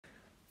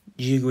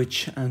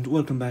Jiogwich, and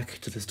welcome back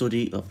to the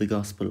study of the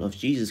Gospel of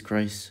Jesus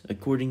Christ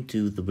according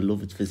to the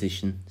beloved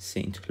physician,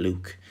 St.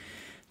 Luke.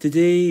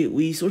 Today,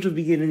 we sort of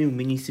begin a new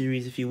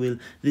mini-series, if you will.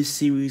 This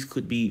series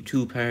could be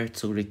 2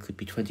 parts, or it could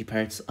be 20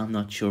 parts. I'm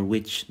not sure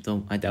which,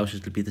 though I doubt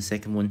it'll be the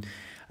second one.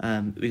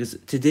 Because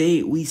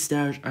today we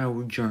start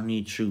our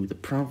journey through the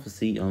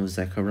prophecy of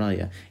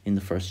Zechariah in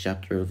the first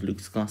chapter of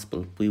Luke's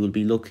Gospel. We will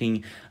be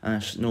looking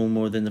at no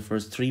more than the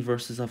first 3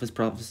 verses of his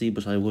prophecy,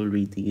 but I will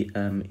read the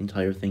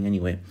entire thing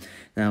anyway.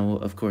 Now,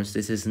 of course,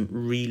 this isn't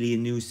really a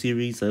new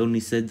series. I only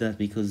said that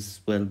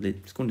because, well,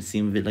 it's going to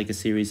seem a bit like a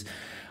series.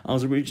 I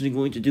was originally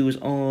going to do it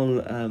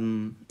all,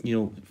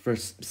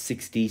 verse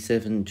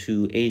 67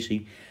 to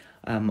 80,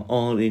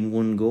 all in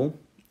one go.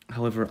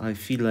 However, I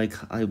feel like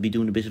I'll be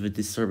doing a bit of a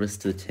disservice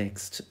to the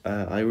text.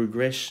 I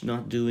regret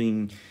not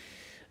doing,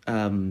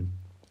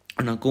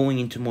 or not going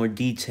into more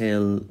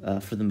detail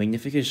for the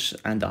Magnificat,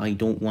 and I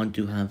don't want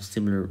to have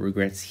similar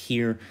regrets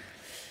here.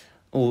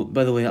 Oh,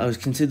 by the way, I was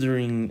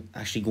considering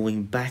actually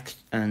going back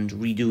and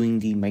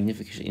redoing the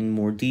Magnificat in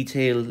more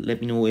detail.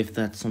 Let me know if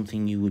that's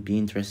something you would be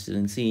interested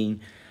in seeing.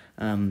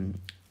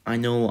 I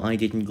know I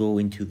didn't go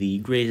into the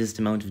greatest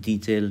amount of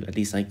detail. At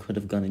least I could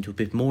have gone into a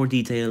bit more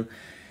detail.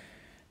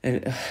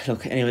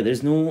 Look, anyway,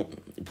 there's no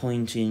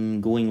point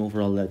in going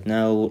over all that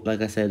now.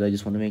 Like I said, I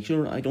just want to make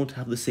sure I don't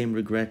have the same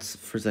regrets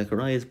for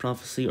Zechariah's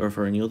prophecy or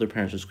for any other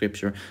part of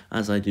Scripture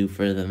as I do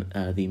for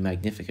the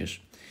Magnificat.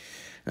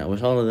 Now,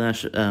 with all of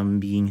that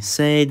being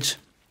said,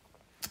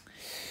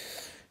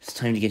 it's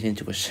time to get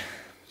into it.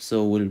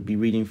 So we'll be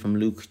reading from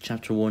Luke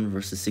chapter 1,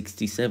 verses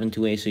 67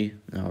 to 80.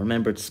 Now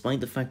remember,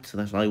 despite the fact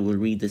that I will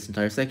read this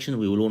entire section,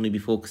 we will only be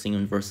focusing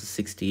on verses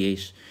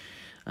 68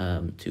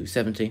 to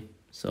 70.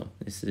 So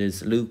this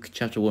is Luke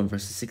chapter 1,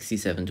 verses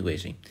 67 to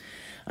 80.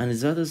 And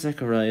his father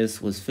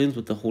Zacharias was filled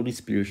with the Holy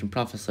Spirit and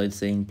prophesied,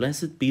 saying,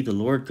 Blessed be the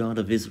Lord God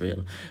of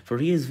Israel, for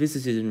he has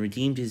visited and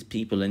redeemed his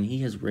people, and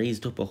he has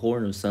raised up a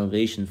horn of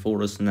salvation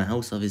for us in the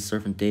house of his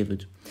servant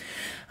David,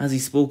 as he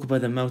spoke by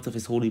the mouth of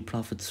his holy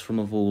prophets from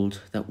of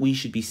old, that we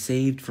should be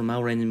saved from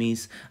our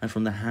enemies and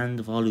from the hand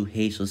of all who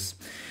hate us,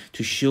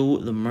 to show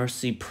the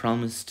mercy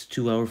promised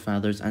to our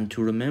fathers, and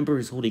to remember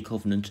his holy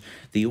covenant,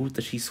 the oath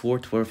that he swore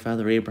to our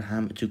father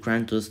Abraham, to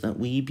grant us that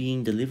we,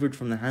 being delivered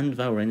from the hand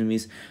of our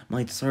enemies,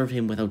 might serve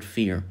him without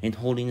fear, in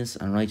holiness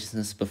and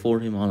righteousness before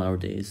him all our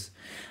days.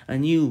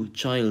 And you,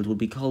 child, will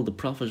be called the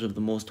prophet of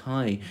the Most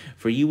High,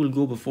 for you will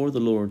go before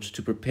the Lord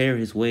to prepare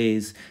his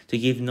ways, to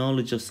give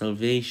knowledge of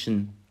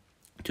salvation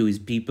to his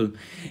people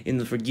in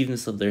the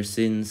forgiveness of their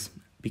sins,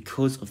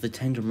 because of the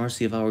tender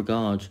mercy of our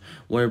God,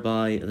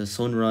 whereby the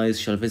sunrise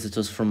shall visit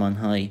us from on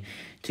high,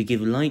 to give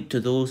light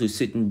to those who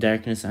sit in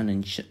darkness and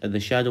in the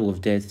shadow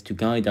of death, to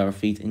guide our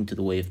feet into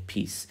the way of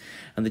peace.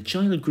 And the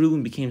child grew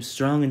and became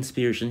strong in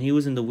spirit, and he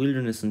was in the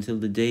wilderness until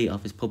the day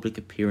of his public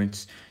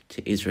appearance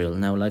to Israel.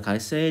 Now, like I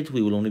said,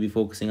 we will only be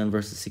focusing on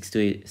verses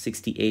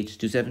 68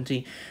 to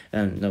 70.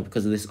 Now,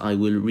 because of this, I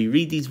will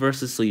reread these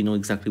verses so you know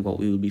exactly what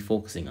we will be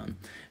focusing on.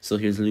 So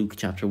here's Luke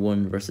chapter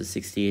 1, verses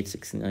 68,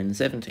 69, and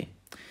 70.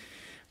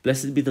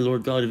 Blessed be the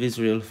Lord God of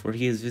Israel, for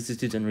he has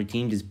visited and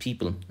redeemed his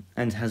people,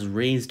 and has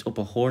raised up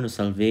a horn of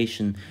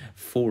salvation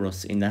for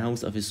us in the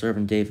house of his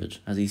servant David,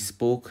 as he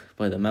spoke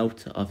by the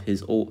mouth of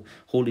his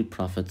holy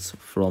prophets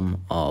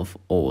from of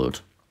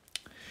old.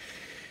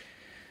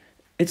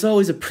 It's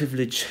always a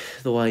privilege,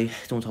 though I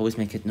don't always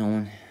make it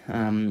known,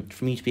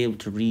 for me to be able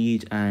to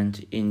read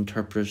and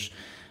interpret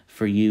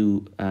for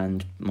you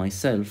and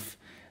myself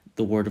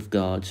the Word of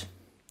God,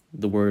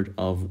 the Word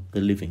of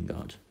the living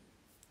God.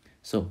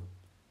 So,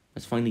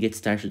 let's finally get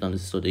started on the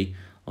study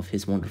of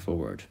his wonderful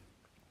word.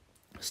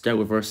 Start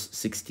with verse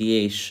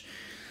 68,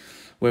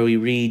 where we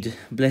read,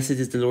 Blessed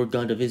is the Lord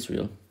God of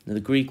Israel. Now,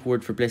 the Greek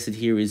word for blessed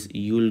here is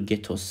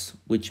eulgetos,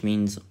 which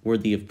means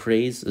worthy of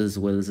praise, as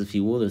well as a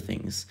few other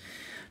things.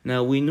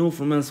 Now, we know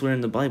from elsewhere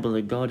in the Bible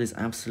that God is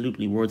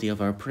absolutely worthy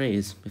of our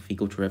praise. If we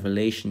go to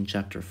Revelation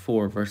chapter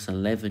 4, verse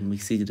 11, we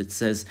see that it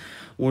says,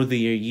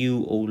 Worthy are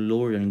you, O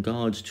Lord and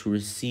God, to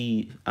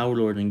receive, our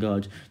Lord and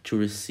God, to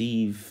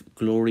receive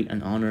glory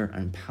and honor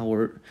and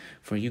power,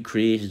 for you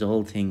created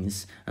all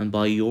things, and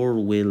by your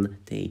will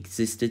they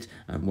existed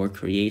and were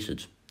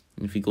created.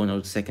 And if we go now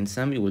to 2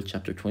 Samuel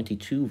chapter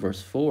 22,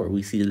 verse 4,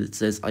 we see that it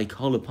says, I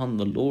call upon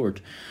the Lord,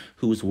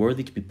 who is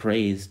worthy to be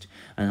praised,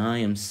 and I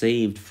am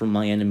saved from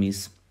my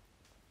enemies.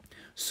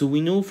 So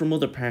we know from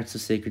other parts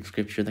of sacred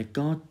scripture that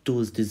God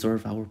does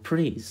deserve our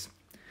praise.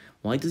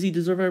 Why does he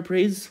deserve our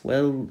praise?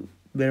 Well,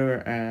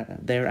 there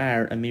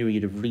are a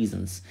myriad of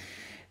reasons.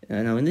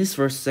 Now in this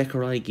verse,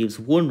 Zechariah gives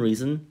one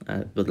reason,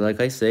 but like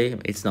I say,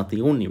 it's not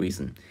the only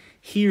reason.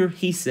 Here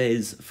he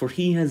says, for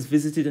he has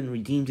visited and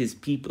redeemed his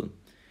people.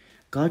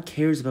 God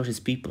cares about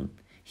his people.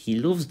 He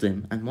loves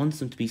them and wants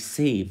them to be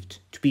saved,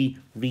 to be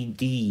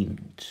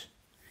redeemed.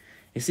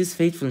 It's his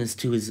faithfulness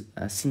to his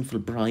sinful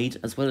bride,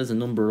 as well as a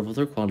number of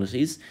other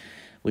qualities,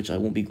 which I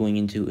won't be going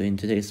into in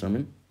today's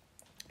sermon,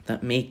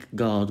 that make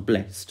God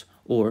blessed,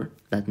 or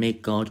that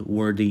make God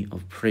worthy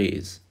of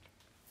praise.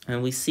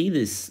 And we see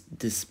this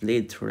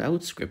displayed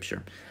throughout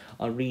Scripture.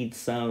 I'll read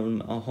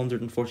Psalm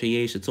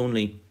 148. It's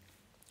only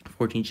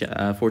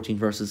 14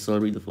 verses, so I'll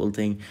read the full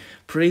thing.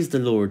 Praise the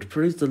Lord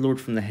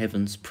from the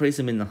heavens, praise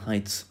him in the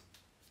heights.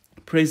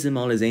 Praise him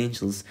all his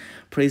angels,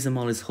 praise him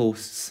all his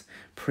hosts.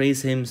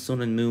 Praise him,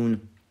 sun and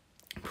moon.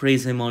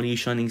 Praise him, all you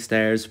shining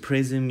stars.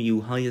 Praise him,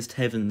 you highest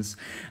heavens,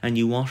 and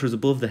you waters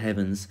above the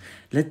heavens.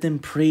 Let them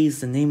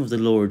praise the name of the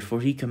Lord, for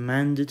he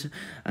commanded,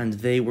 and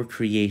they were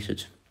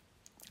created.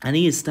 And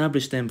he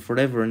established them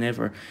forever and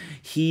ever.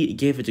 He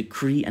gave a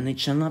decree, and it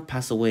shall not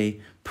pass away.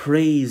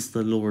 Praise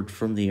the Lord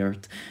from the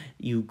earth,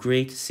 you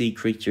great sea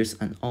creatures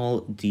and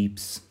all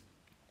deeps.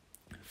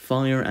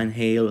 Fire and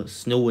hail,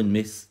 snow and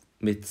mist,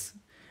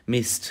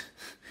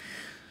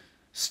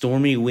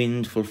 stormy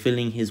wind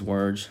fulfilling his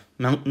word,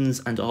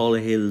 mountains and all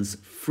hills,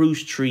 fruit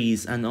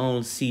trees and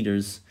all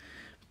cedars,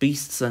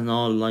 beasts and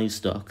all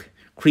livestock,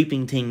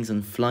 creeping things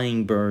and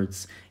flying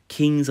birds,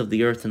 kings of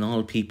the earth and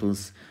all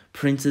peoples,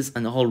 princes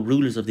and all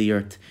rulers of the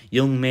earth,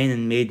 young men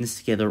and maidens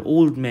together,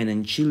 old men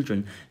and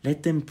children.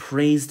 Let them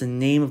praise the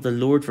name of the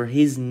Lord, for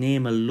his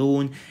name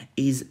alone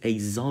is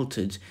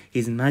exalted.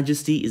 His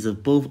majesty is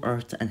above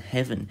earth and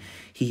heaven.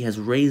 He has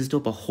raised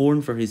up a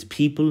horn for his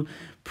people,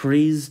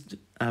 praise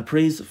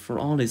for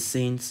all his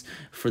saints,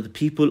 for the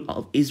people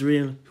of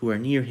Israel who are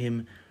near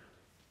him.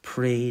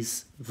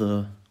 Praise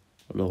the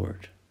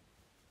Lord.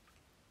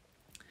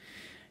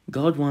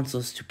 God wants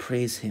us to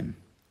praise him,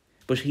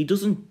 but he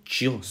doesn't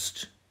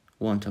just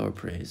want our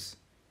praise.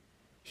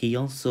 He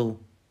also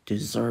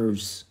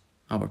deserves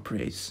our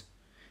praise.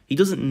 He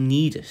doesn't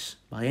need it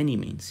by any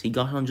means. He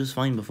got on just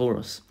fine before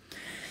us.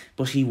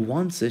 But he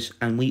wants it,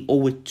 and we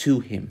owe it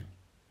to him.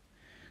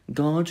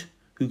 God,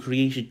 who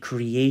created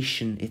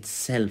creation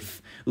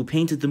itself, who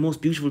painted the most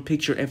beautiful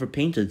picture ever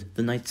painted,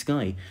 the night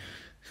sky,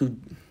 who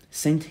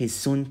sent his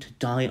son to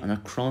die on a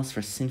cross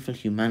for sinful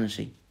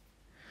humanity,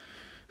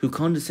 who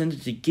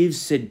condescended to give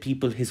said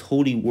people his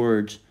holy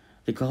word,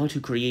 the God who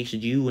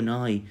created you and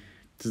I,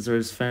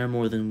 deserves far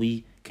more than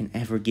we can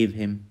ever give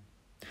him.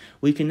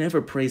 We can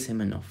never praise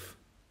him enough,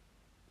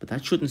 but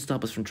that shouldn't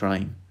stop us from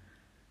trying.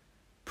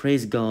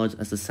 Praise God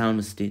as the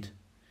psalmist did.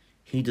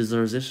 He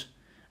deserves it,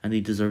 and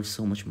he deserves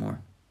so much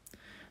more.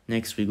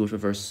 Next we go to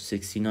verse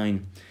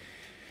 69.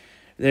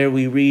 There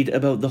we read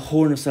about the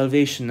horn of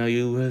salvation. Now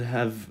you will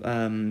have,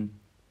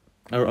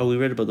 we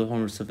read about the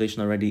horn of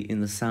salvation already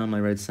in the psalm. I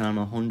read Psalm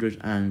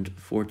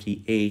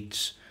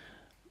 148,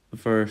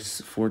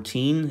 verse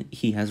 14.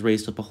 He has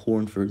raised up a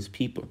horn for his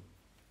people.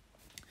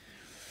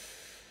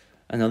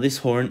 And now this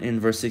horn in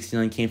verse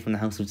 69 came from the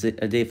house of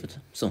David.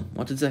 So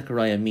what did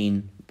Zechariah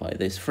mean by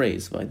this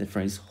phrase, by the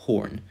phrase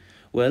horn?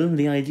 Well,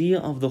 the idea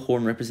of the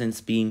horn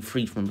represents being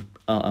freed from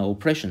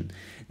oppression.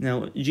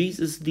 Now,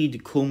 Jesus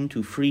did come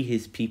to free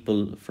his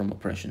people from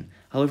oppression.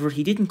 However,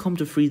 he didn't come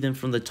to free them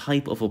from the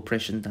type of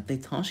oppression that they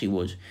thought he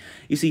would.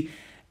 You see,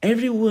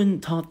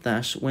 everyone thought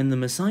that when the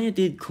Messiah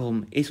did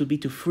come, it would be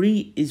to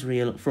free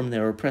Israel from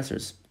their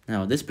oppressors.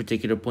 Now, at this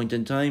particular point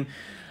in time,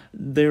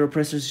 their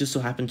oppressors just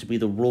so happened to be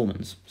the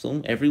Romans.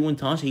 So everyone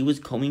thought he was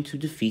coming to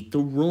defeat the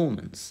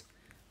Romans.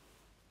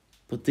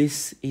 But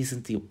this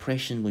isn't the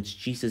oppression which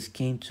Jesus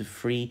came to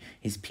free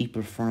his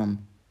people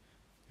from.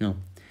 No.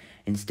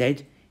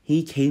 Instead,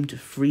 he came to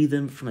free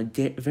them from a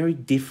very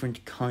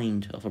different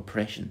kind of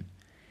oppression.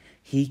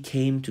 He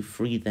came to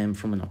free them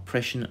from an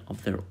oppression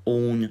of their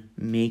own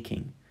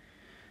making.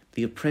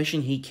 The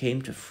oppression he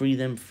came to free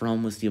them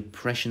from was the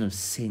oppression of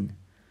sin.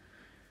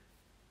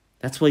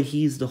 That's why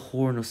he is the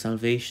horn of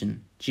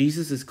salvation.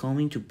 Jesus is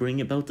coming to bring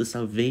about the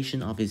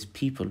salvation of his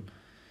people.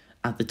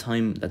 At the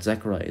time that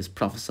Zechariah is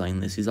prophesying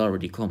this, he's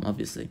already come,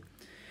 obviously.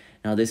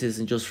 Now, this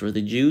isn't just for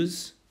the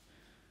Jews,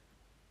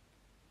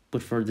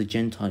 but for the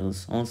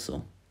Gentiles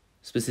also.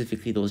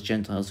 Specifically those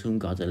Gentiles whom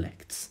God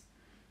elects.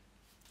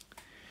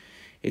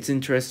 It's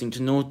interesting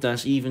to note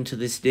that even to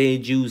this day,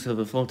 Jews have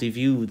a faulty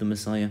view of the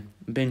Messiah.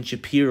 Ben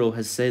Shapiro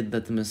has said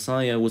that the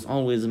Messiah was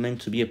always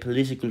meant to be a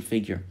political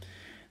figure.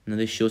 Now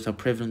this shows how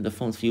prevalent the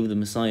false view of the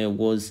Messiah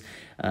was,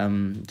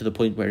 to the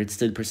point where it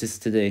still persists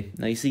today.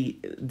 Now you see,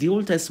 the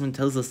Old Testament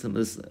tells us that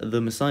the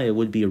Messiah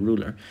would be a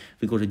ruler.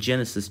 If we go to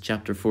Genesis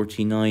chapter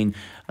 49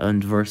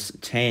 and verse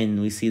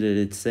 10, we see that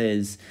it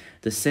says,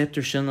 "The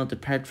scepter shall not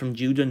depart from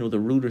Judah, nor the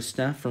ruler's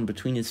staff from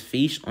between his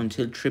feet,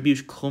 until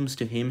tribute comes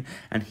to him,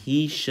 and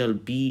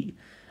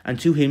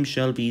to him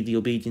shall be the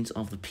obedience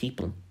of the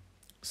people."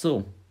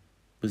 So,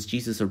 was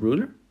Jesus a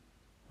ruler?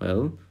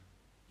 Well,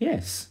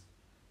 yes,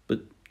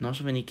 but not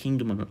of any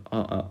kingdom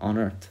on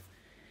earth.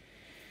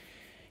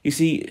 You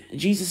see,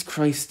 Jesus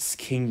Christ's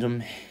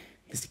kingdom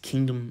is the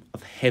kingdom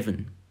of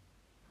heaven.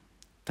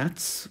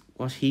 That's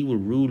what he will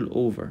rule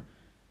over.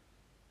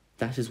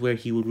 That is where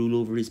he will rule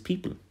over his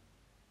people.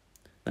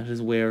 That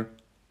is where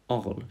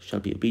all shall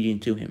be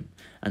obedient to him.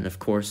 And of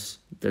course,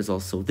 there's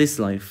also this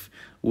life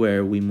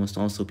where we must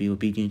also be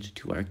obedient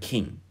to our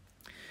King.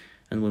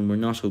 And when we're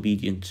not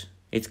obedient,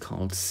 it's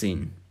called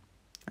sin.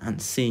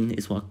 And sin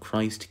is what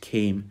Christ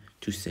came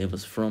to save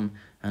us from,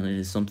 and it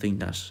is something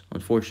that,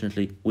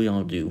 unfortunately, we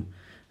all do,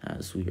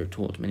 as we are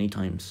told many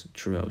times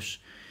throughout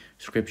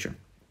Scripture.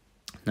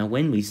 Now,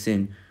 when we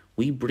sin,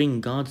 We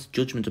bring God's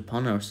judgment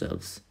upon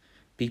ourselves.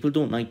 People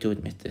don't like to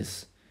admit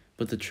this,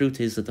 but the truth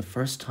is that the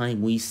first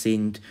time we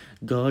sinned,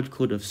 God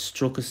could have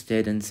struck us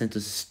dead and sent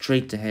us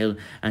straight to hell,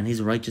 and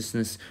his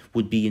righteousness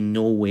would be in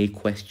no way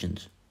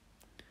questioned.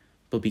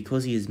 But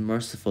because he is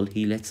merciful,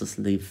 he lets us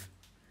live.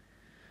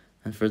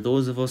 And for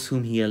those of us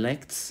whom he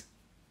elects,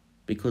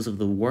 because of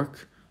the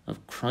work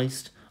of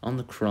Christ on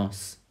the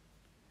cross,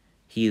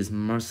 he is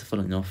merciful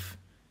enough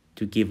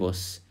to give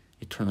us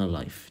eternal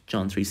life.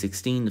 John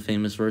 3:16, the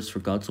famous verse, "For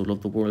God so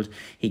loved the world,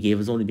 he gave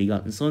his only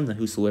begotten Son, that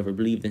whosoever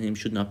believed in him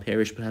should not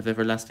perish but have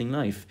everlasting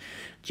life."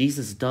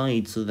 Jesus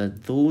died so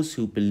that those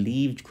who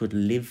believed could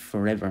live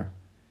forever.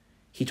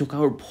 He took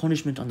our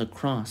punishment on the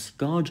cross.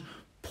 God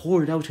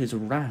poured out his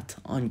wrath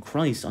on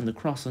Christ on the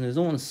cross, on his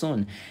own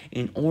Son,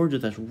 in order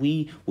that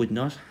we would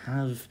not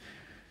have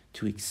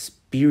to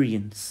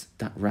experience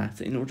that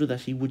wrath, in order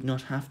that he would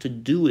not have to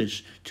do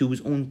it to his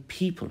own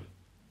people.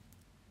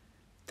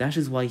 That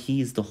is why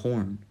he is the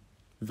horn,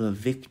 the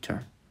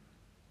victor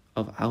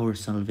of our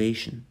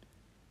salvation.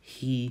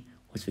 He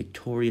was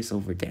victorious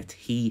over death.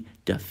 He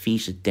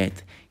defeated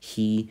death.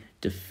 He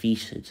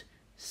defeated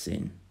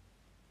sin.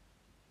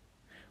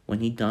 When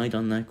he died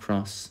on that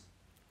cross,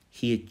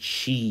 he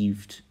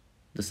achieved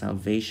the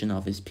salvation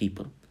of his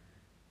people.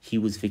 He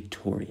was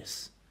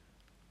victorious.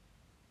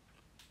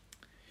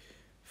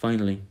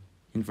 Finally,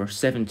 in verse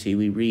 70,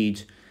 we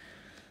read,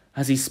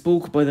 "As he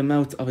spoke by the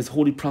mouth of his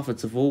holy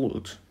prophets of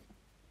old."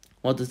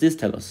 What does this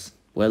tell us?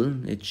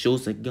 Well, it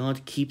shows that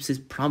God keeps his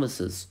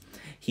promises.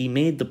 He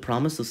made the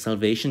promise of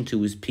salvation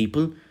to his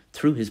people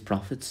through his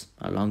prophets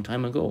a long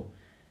time ago.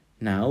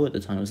 Now, at the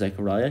time of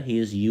Zechariah, he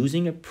is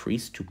using a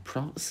priest to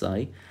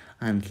prophesy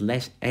and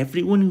let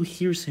everyone who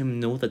hears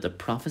him know that the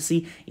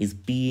prophecy is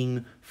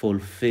being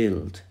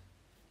fulfilled.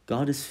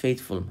 God is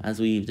faithful, as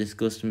we've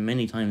discussed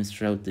many times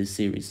throughout this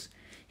series.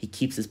 He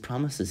keeps his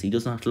promises. He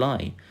does not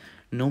lie.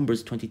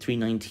 Numbers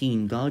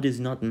 23:19, "God is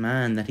not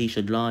man that he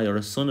should lie, or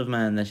a son of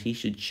man that he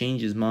should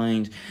change his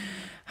mind.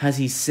 Has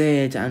he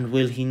said, and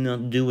will he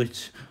not do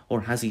it?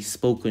 Or has he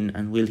spoken,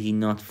 and will he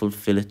not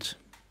fulfill it?"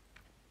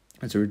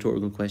 That's a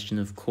rhetorical question,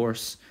 of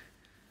course.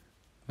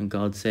 When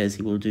God says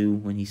he will do,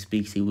 when he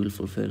speaks, he will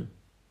fulfill.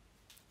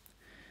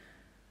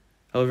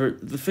 However,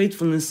 the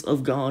faithfulness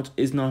of God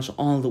is not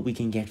all that we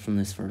can get from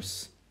this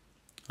verse.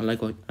 I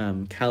like what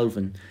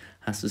Calvin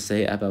has to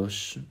say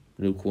about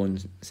Luke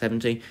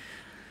 1:70.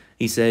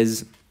 He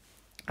says,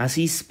 "As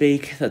he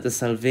spake that the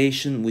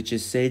salvation which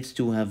is said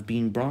to have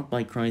been brought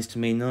by Christ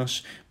may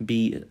not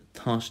be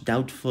thought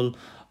doubtful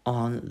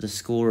on the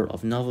score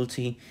of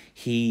novelty,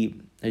 he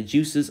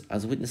adduces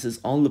as witnesses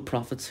all the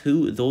prophets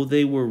who, though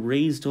they were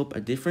raised up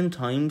at different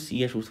times,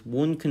 yet with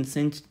one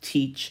consent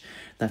teach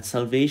that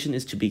salvation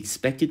is to be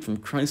expected from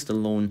Christ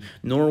alone,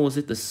 nor was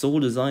it the sole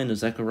design of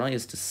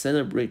Zacharias to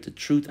celebrate the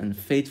truth and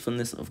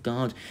faithfulness of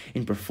God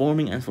in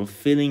performing and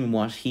fulfilling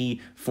what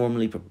he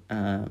formerly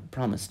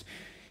promised.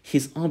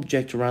 His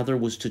object rather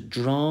was to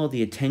draw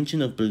the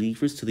attention of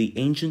believers to the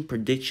ancient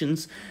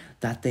predictions,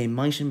 that they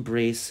might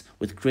embrace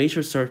with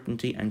greater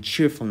certainty and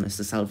cheerfulness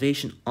the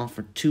salvation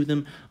offered to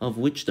them, of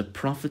which the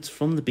prophets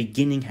from the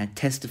beginning had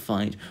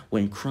testified,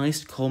 when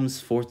Christ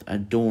comes forth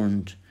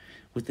adorned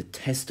with the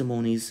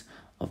testimonies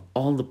of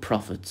all the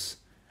prophets.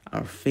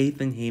 Our faith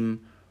in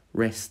him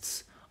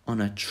rests on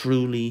a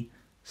truly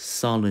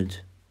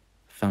solid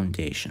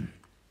foundation."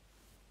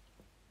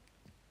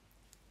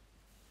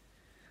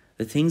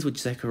 The things which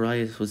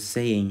Zechariah was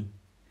saying,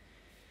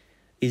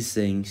 the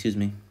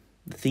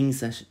things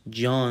that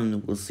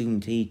John will soon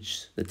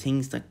teach, the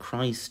things that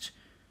Christ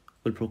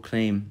will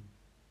proclaim,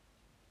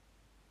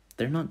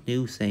 they're not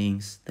new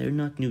sayings, they're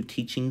not new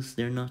teachings,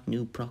 they're not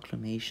new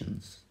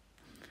proclamations.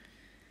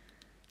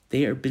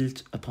 They are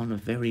built upon a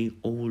very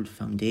old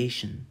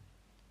foundation.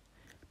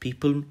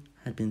 People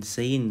had been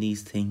saying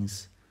these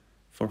things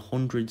for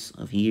hundreds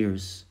of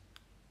years.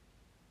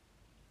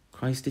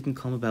 Christ didn't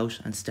come about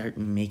and start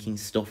making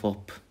stuff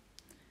up.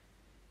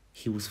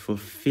 He was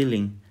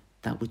fulfilling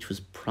that which was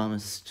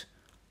promised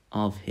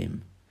of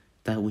him,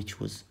 that which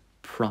was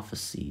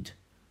prophesied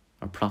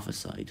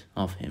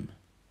of him.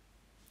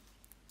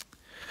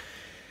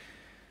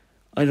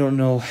 I don't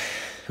know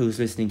who's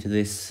listening to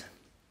this.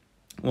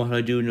 What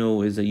I do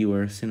know is that you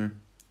are a sinner,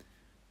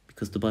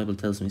 because the Bible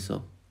tells me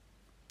so.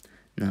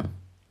 Now,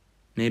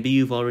 maybe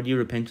you've already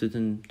repented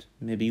and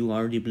maybe you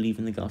already believe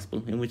in the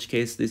gospel, in which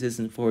case this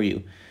isn't for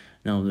you.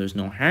 Now, there's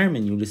no harm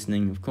in you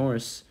listening, of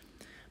course,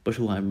 but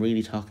who I'm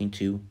really talking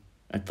to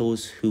are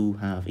those who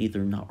have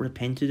either not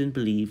repented and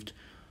believed,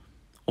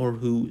 or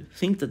who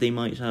think that they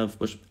might have,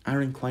 but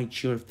aren't quite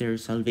sure if their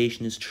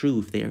salvation is true,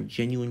 if they are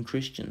genuine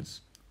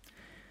Christians.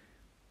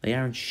 They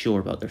aren't sure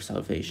about their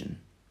salvation.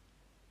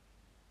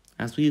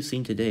 As we have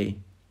seen today,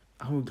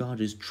 our God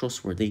is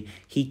trustworthy.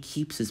 He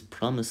keeps his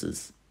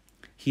promises.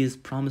 He has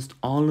promised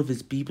all of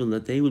his people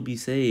that they will be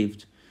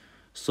saved.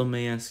 Some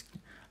may ask,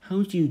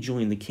 how do you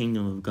join the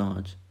kingdom of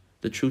God?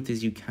 The truth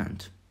is you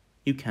can't.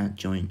 You can't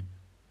join.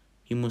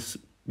 You must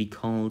be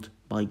called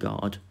by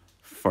God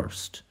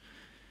first.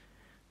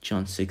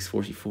 John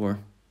 6:44.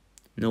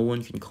 No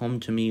one can come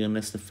to me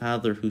unless the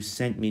Father who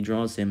sent me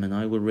draws him, and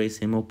I will raise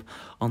him up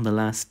on the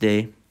last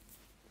day.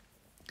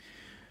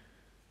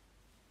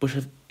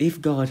 But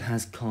if God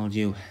has called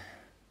you,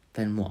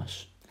 then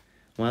what?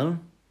 Well,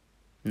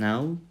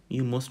 now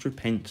you must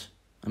repent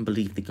and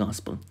believe the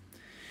gospel.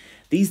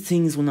 These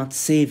things will not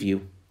save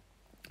you.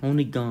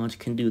 Only God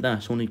can do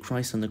that. Only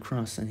Christ on the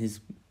cross and his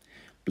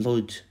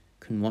blood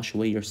can wash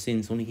away your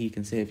sins. Only he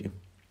can save you.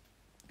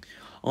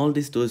 All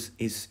this does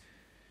is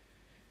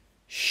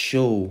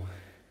show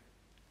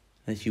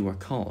that you are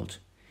called.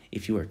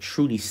 If you are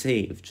truly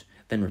saved,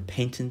 then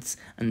repentance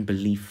and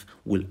belief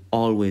will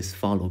always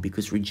follow,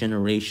 because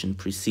regeneration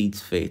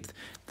precedes faith.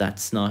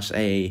 That's not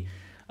a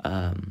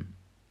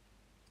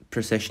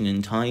procession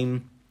in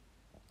time.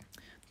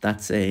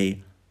 That's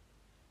a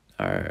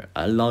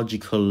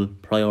logical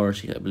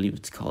priority, I believe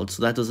it's called.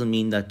 So that doesn't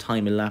mean that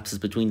time elapses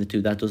between the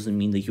two. That doesn't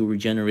mean that you're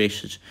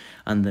regenerated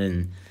and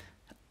then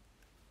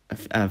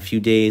a few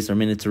days or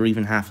minutes or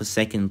even half a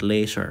second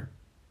later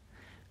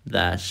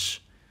that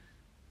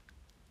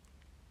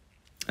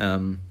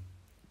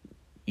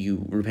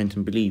you repent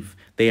and believe.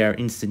 They are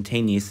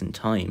instantaneous in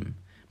time,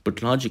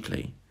 but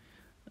logically,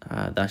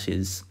 that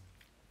is,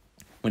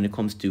 when it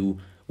comes to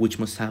which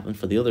must happen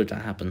for the other to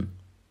happen,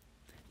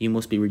 you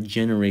must be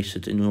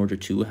regenerated in order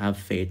to have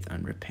faith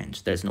and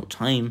repent. There's no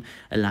time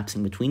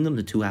elapsing between them.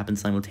 The two happen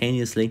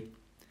simultaneously,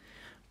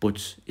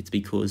 but it's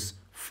because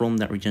from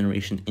that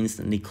regeneration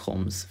instantly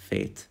comes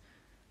faith.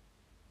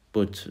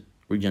 But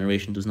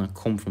regeneration does not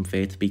come from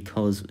faith,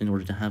 because in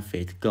order to have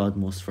faith, God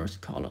must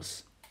first call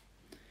us.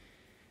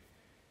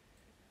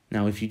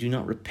 Now, if you do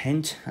not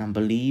repent and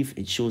believe,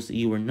 it shows that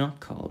you are not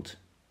called.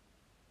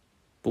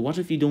 But what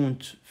if you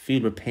don't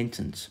feel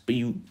repentant, but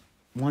you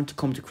want to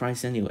come to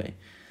Christ anyway?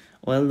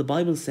 Well, the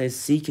Bible says,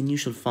 seek and you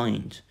shall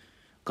find.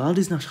 God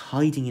is not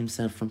hiding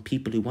himself from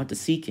people who want to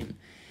seek him.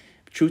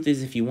 The truth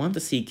is, if you want to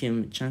seek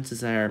him,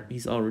 chances are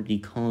he's already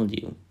called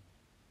you.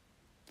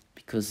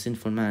 Because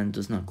sinful man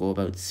does not go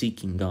about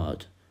seeking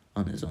God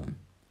on his own.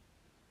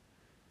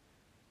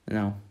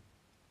 Now,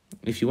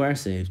 if you are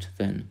saved,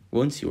 then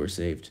once you are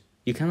saved,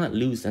 you cannot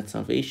lose that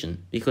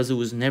salvation, because it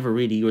was never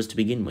really yours to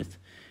begin with.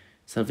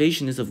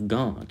 Salvation is of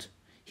God.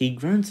 He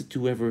grants it to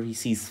whoever he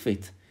sees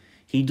fit.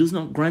 He does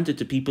not grant it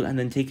to people and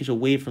then take it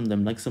away from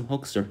them like some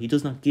huckster. He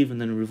does not give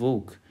and then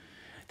revoke.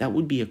 That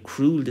would be a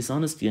cruel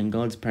dishonesty on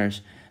God's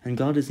part, and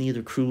God is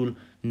neither cruel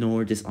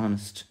nor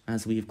dishonest,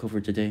 as we have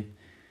covered today.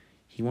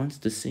 He wants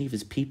to save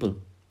his people.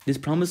 This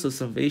promise of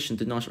salvation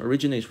did not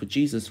originate with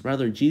Jesus.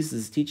 Rather,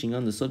 Jesus' teaching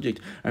on the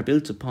subject are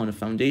built upon a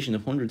foundation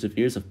of hundreds of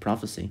years of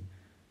prophecy.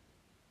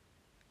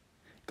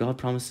 God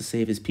promised to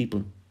save his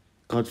people.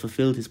 God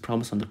fulfilled his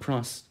promise on the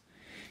cross.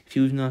 If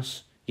you have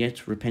not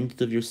yet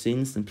repented of your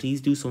sins, then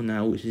please do so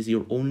now. It is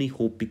your only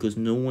hope, because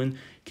no one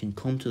can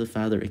come to the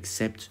Father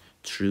except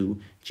through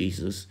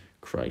Jesus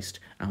Christ.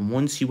 And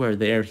once you are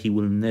there, he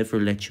will never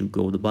let you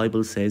go. The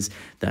Bible says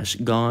that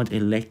God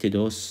elected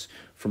us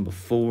from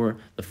before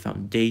the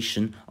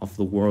foundation of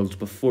the world,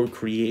 before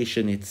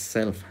creation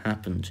itself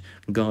happened.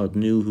 God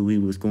knew who he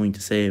was going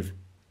to save.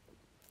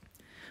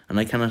 And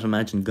I cannot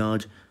imagine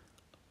God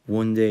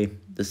one day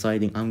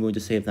deciding, I'm going to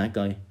save that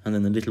guy, and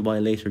then a little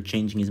while later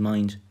changing his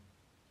mind.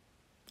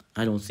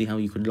 I don't see how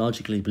you could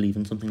logically believe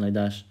in something like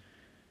that,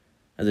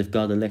 as if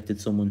God elected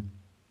someone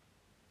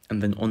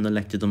and then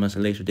unelected them at a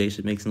later date.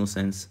 It makes no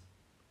sense.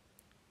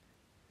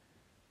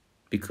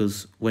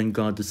 Because when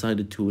God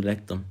decided to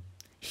elect them,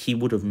 he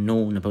would have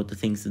known about the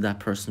things that that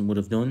person would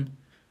have done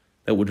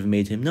that would have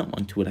made him not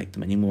want to elect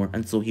them anymore,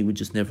 and so he would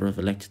just never have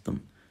elected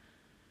them.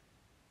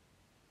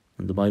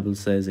 And the Bible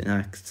says in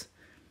Acts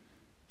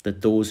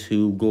that those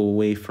who go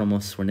away from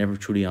us were never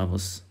truly of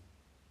us,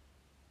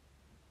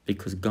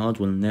 because God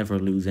will never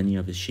lose any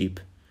of his sheep.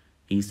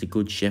 He's the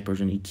good shepherd,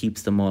 and he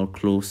keeps them all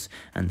close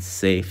and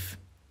safe.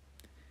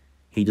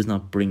 He does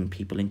not bring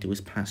people into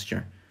his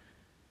pasture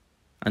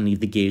and leave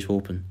the gate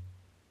open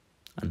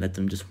and let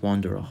them just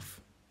wander off.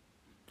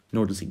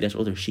 Nor does he let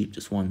other sheep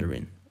just wander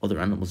in, other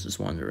animals just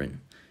wander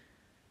in.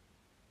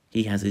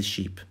 He has his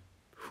sheep,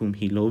 whom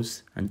he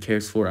loves and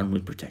cares for and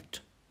will protect.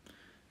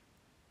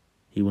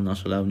 He will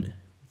not allow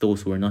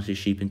those who are not his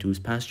sheep into his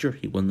pasture.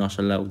 He will not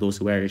allow those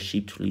who are his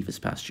sheep to leave his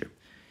pasture.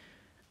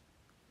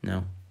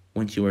 Now,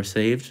 once you are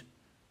saved,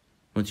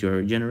 once you are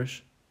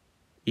regenerate,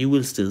 you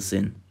will still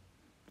sin.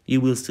 You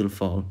will still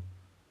fall.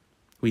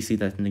 We see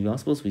that in the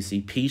Gospels. We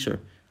see Peter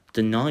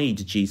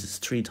denied Jesus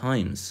 3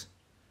 times.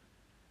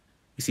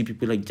 We see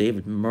people like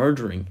David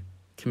murdering,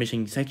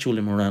 committing sexual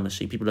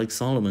immorality. People like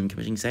Solomon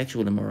committing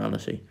sexual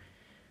immorality.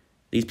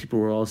 These people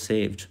were all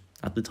saved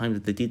at the time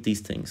that they did these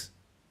things.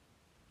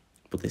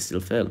 But they still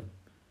fell.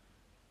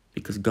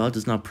 Because God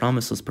does not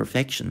promise us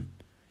perfection.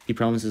 He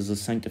promises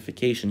us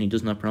sanctification. He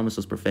does not promise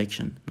us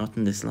perfection. Not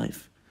in this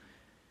life.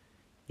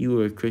 If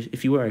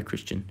you are a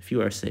Christian, if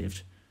you are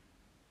saved,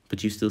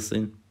 but you still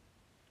sin,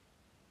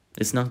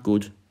 it's not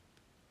good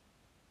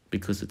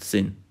because it's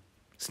sin.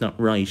 It's not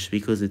right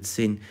because it's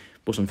sin.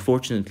 But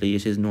unfortunately,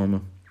 it is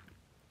normal.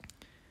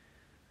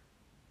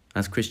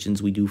 As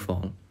Christians, we do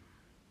fall.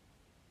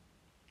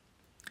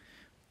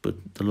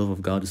 But the love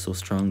of God is so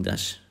strong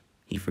that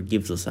he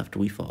forgives us after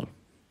we fall.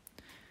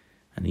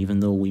 And even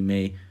though we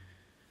may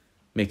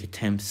make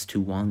attempts to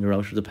wander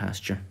out of the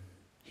pasture,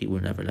 he will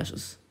never let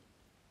us.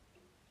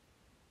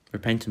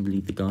 Repent and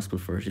believe the gospel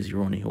first is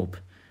your only hope.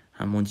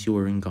 And once you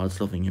are in God's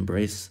loving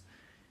embrace,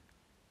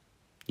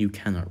 you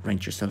cannot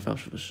wrench yourself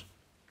out of it.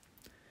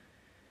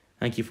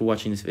 Thank you for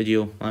watching this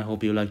video. I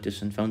hope you liked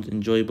it and found it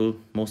enjoyable.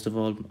 Most of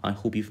all, I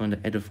hope you found it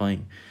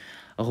edifying.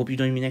 I hope you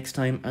join me next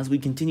time as we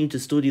continue to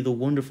study the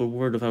wonderful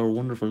word of our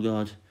wonderful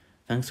God.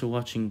 Thanks for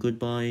watching.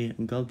 Goodbye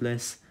and God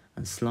bless.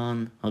 And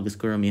Slán agus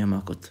gura míle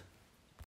macut.